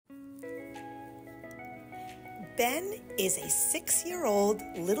Ben is a 6-year-old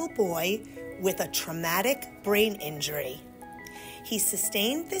little boy with a traumatic brain injury. He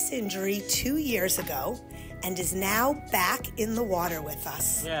sustained this injury 2 years ago and is now back in the water with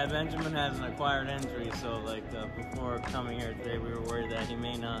us. Yeah, Benjamin has an acquired injury, so before coming here today, we were worried that he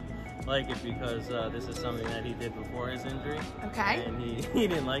may not like it because this is something that he did before his injury. Okay. And he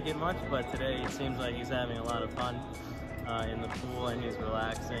didn't like it much, but today it seems like he's having a lot of fun in the pool, and he's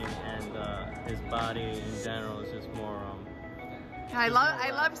relaxing, and his body in general is just more I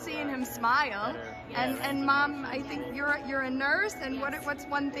love seeing him smile. Yeah. And Mom, I think you're a nurse, and what's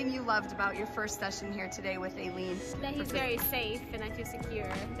one thing you loved about your first session here today with Ailene? That he's very safe and I feel secure,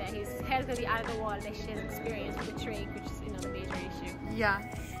 that his head's gonna be out of the water, that she has experience with the trach, which is the major issue. Yeah.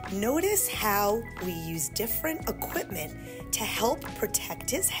 Notice how we use different equipment to help protect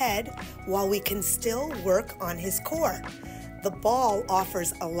his head while we can still work on his core. The ball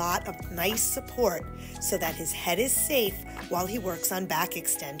offers a lot of nice support so that his head is safe while he works on back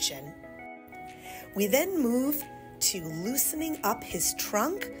extension. We then move to loosening up his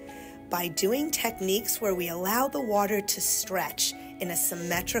trunk by doing techniques where we allow the water to stretch in a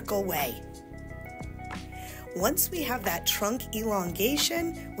symmetrical way. Once we have that trunk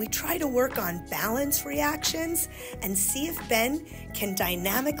elongation, we try to work on balance reactions and see if Ben can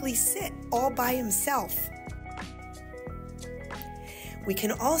dynamically sit all by himself. We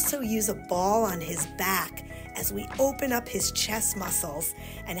can also use a ball on his back as we open up his chest muscles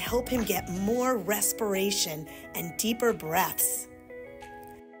and help him get more respiration and deeper breaths.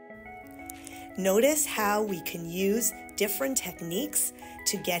 Notice how we can use different techniques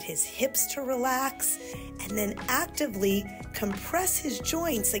to get his hips to relax and then actively compress his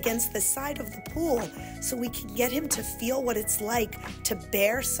joints against the side of the pool so we can get him to feel what it's like to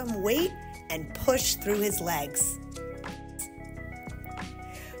bear some weight and push through his legs.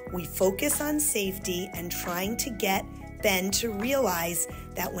 We focus on safety and trying to get Ben to realize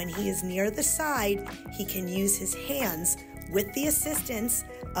that when he is near the side, he can use his hands with the assistance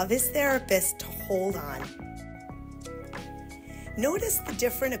of his therapist to hold on. Notice the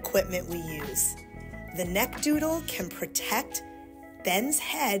different equipment we use. The neck doodle can protect Ben's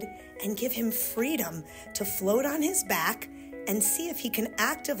head and give him freedom to float on his back and see if he can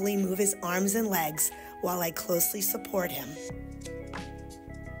actively move his arms and legs while I closely support him.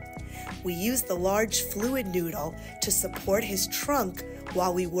 We use the large fluid noodle to support his trunk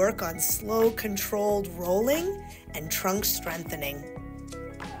while we work on slow, controlled rolling and trunk strengthening.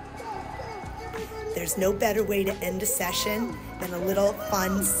 There's no better way to end a session than a little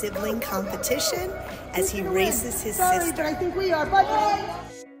fun sibling competition as he races his sister. Sorry, but I think we are.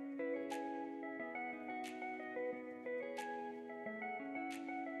 Bye-bye.